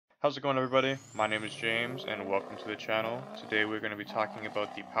How's it going, everybody? My name is James and welcome to the channel. Today we're going to be talking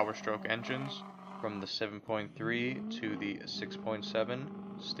about the Powerstroke engines from the 7.3 to the 6.7.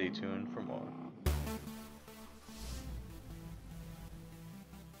 Stay tuned for more.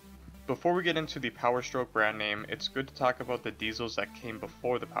 Before we get into the Powerstroke brand name, it's good to talk about the diesels that came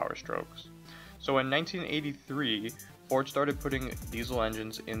before the Powerstrokes. So in 1983, Ford started putting diesel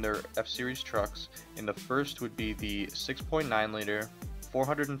engines in their F-Series trucks, and the first would be the 6.9 liter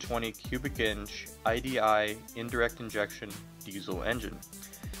 420 cubic inch IDI indirect injection diesel engine.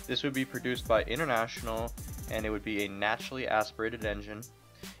 This would be produced by International, and it would be a naturally aspirated engine.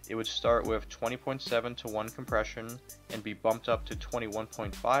 It would start with 20.7 to 1 compression and be bumped up to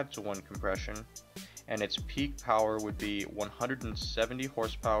 21.5 to 1 compression, and its peak power would be 170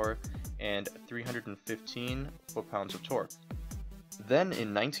 horsepower and 315 foot-pounds of torque. Then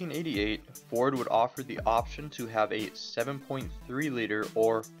in 1988, Ford would offer the option to have a 7.3 liter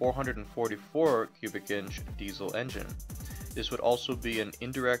or 444 cubic inch diesel engine. This would also be an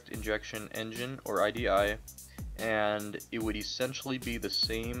indirect injection engine or IDI, and it would essentially be the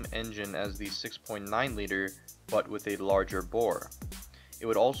same engine as the 6.9 liter but with a larger bore. It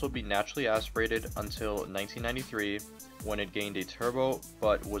would also be naturally aspirated until 1993 when it gained a turbo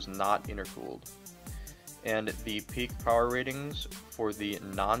but was not intercooled. And the peak power ratings for the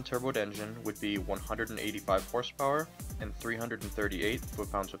non-turboed engine would be 185 horsepower and 338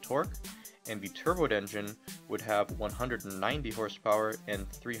 foot-pounds of torque, and the turboed engine would have 190 horsepower and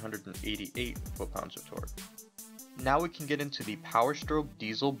 388 foot-pounds of torque. Now we can get into the Powerstroke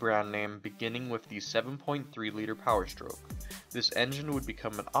diesel brand name, beginning with the 7.3 liter Powerstroke. This engine would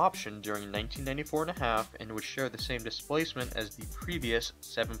become an option during 1994.5 and would share the same displacement as the previous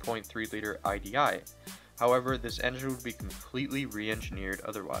 7.3 liter IDI. However, this engine would be completely re-engineered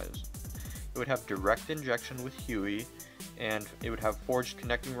otherwise. It would have direct injection with HUI, and it would have forged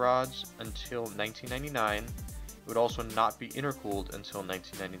connecting rods until 1999. It would also not be intercooled until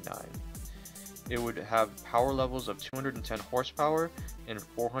 1999. It would have power levels of 210 horsepower and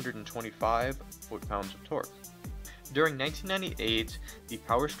 425 foot-pounds of torque. During 1998, the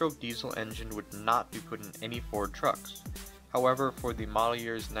Powerstroke diesel engine would not be put in any Ford trucks. However, for the model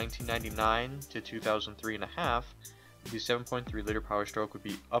years 1999 to 2003.5, the 7.3 liter Powerstroke would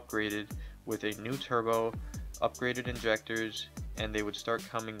be upgraded with a new turbo, upgraded injectors, and they would start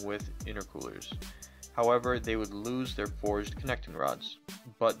coming with intercoolers. However, they would lose their forged connecting rods,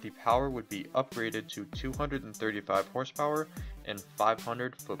 but the power would be upgraded to 235 horsepower and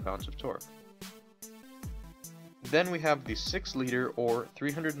 500 foot-pounds of torque. Then we have the 6 liter or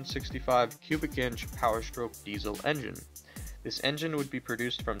 365 cubic inch Powerstroke diesel engine. This engine would be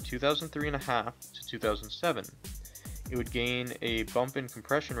produced from 2003.5 to 2007. It would gain a bump in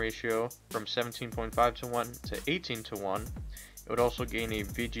compression ratio from 17.5 to 1 to 18 to 1. It would also gain a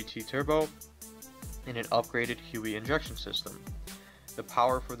VGT turbo and an upgraded HUI injection system. The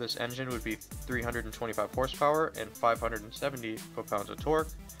power for this engine would be 325 horsepower and 570 foot-pounds of torque.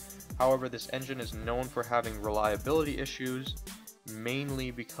 However, this engine is known for having reliability issues,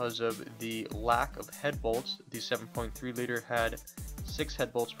 mainly because of the lack of head bolts. The 7.3 liter had 6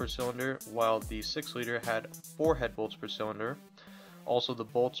 head bolts per cylinder, while the 6 liter had 4 head bolts per cylinder. Also, the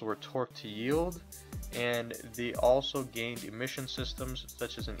bolts were torqued to yield, and they also gained emission systems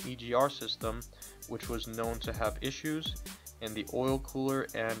such as an EGR system, which was known to have issues, and the oil cooler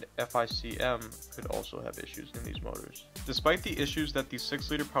and FICM could also have issues in these motors. Despite the issues that the 6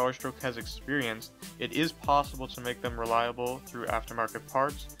 liter Powerstroke has experienced, it is possible to make them reliable through aftermarket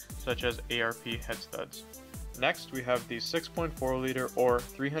parts such as ARP head studs. Next, we have the 6.4 liter or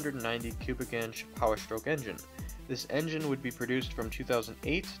 390 cubic inch Powerstroke engine. This engine would be produced from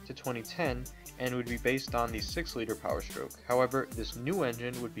 2008 to 2010 and would be based on the 6 liter Powerstroke. However, this new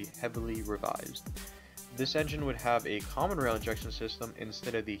engine would be heavily revised. This engine would have a common rail injection system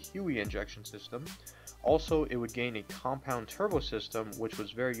instead of the HUI injection system. Also, it would gain a compound turbo system, which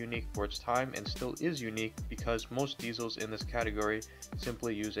was very unique for its time and still is unique because most diesels in this category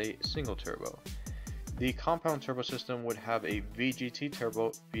simply use a single turbo. The compound turbo system would have a VGT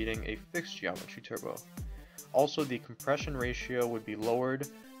turbo feeding a fixed geometry turbo. Also, the compression ratio would be lowered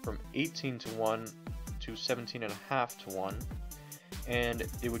from 18 to 1 to 17.5 to 1. And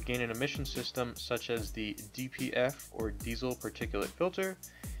it would gain an emission system such as the DPF or diesel particulate filter,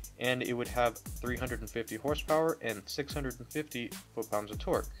 and it would have 350 horsepower and 650 foot-pounds of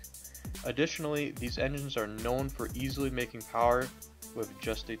torque. Additionally, these engines are known for easily making power with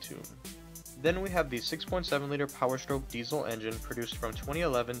just a tune. Then we have the 6.7 liter Powerstroke diesel engine produced from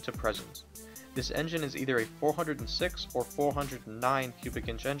 2011 to present. This engine is either a 406 or 409 cubic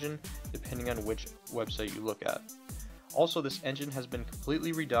inch engine, depending on which website you look at. Also, this engine has been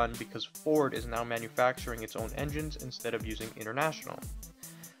completely redone because Ford is now manufacturing its own engines instead of using International.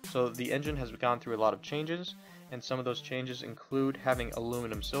 So the engine has gone through a lot of changes, and some of those changes include having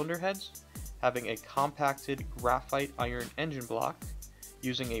aluminum cylinder heads, having a compacted graphite iron engine block,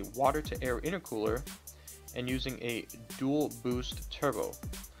 using a water-to-air intercooler, and using a dual boost turbo.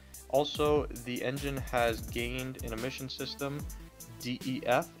 Also, the engine has gained an emission system,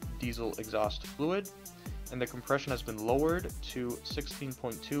 DEF, diesel exhaust fluid, and the compression has been lowered to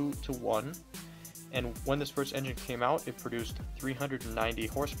 16.2 to 1. And when this first engine came out, it produced 390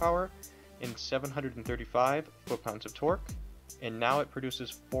 horsepower and 735 foot-pounds of torque, and now it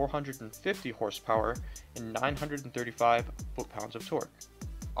produces 450 horsepower and 935 foot-pounds of torque.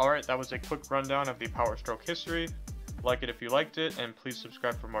 Alright, that was a quick rundown of the Powerstroke history. Like it if you liked it, and please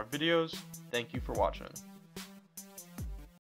subscribe for more videos. Thank you for watching.